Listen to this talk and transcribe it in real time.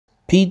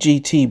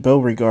P.G.T.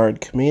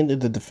 Beauregard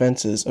commanded the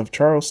defenses of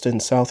Charleston,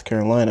 South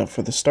Carolina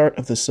for the start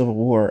of the Civil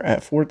War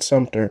at Fort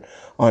Sumter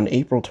on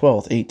April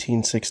 12,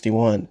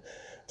 1861.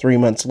 3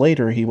 months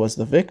later, he was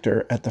the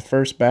victor at the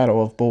First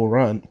Battle of Bull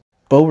Run.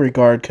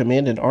 Beauregard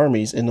commanded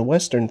armies in the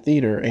Western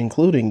Theater,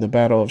 including the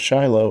Battle of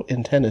Shiloh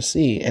in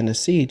Tennessee and the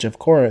Siege of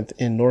Corinth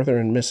in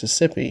northern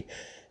Mississippi.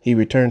 He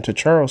returned to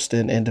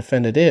Charleston and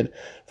defended it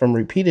from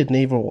repeated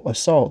naval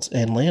assaults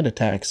and land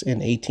attacks in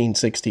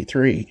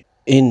 1863.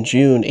 In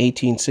June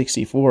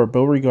 1864,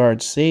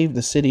 Beauregard saved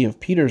the city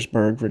of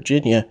Petersburg,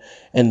 Virginia,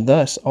 and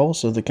thus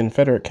also the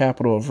Confederate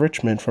capital of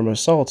Richmond from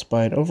assaults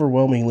by an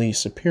overwhelmingly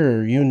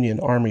superior Union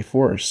Army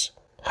force.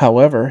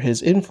 However,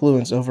 his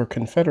influence over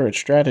Confederate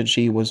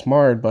strategy was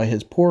marred by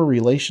his poor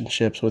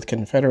relationships with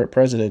Confederate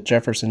President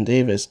Jefferson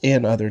Davis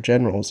and other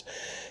generals.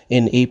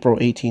 In April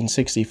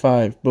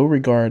 1865,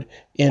 Beauregard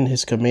and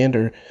his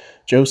commander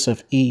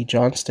Joseph E.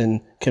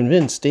 Johnston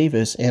convinced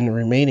Davis and the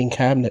remaining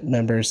cabinet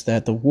members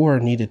that the war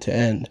needed to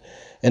end,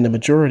 and the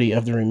majority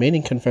of the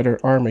remaining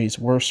Confederate armies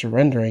were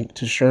surrendering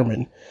to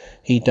Sherman.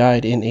 He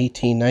died in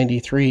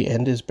 1893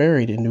 and is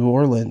buried in New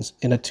Orleans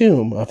in a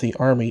tomb of the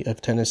Army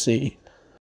of Tennessee.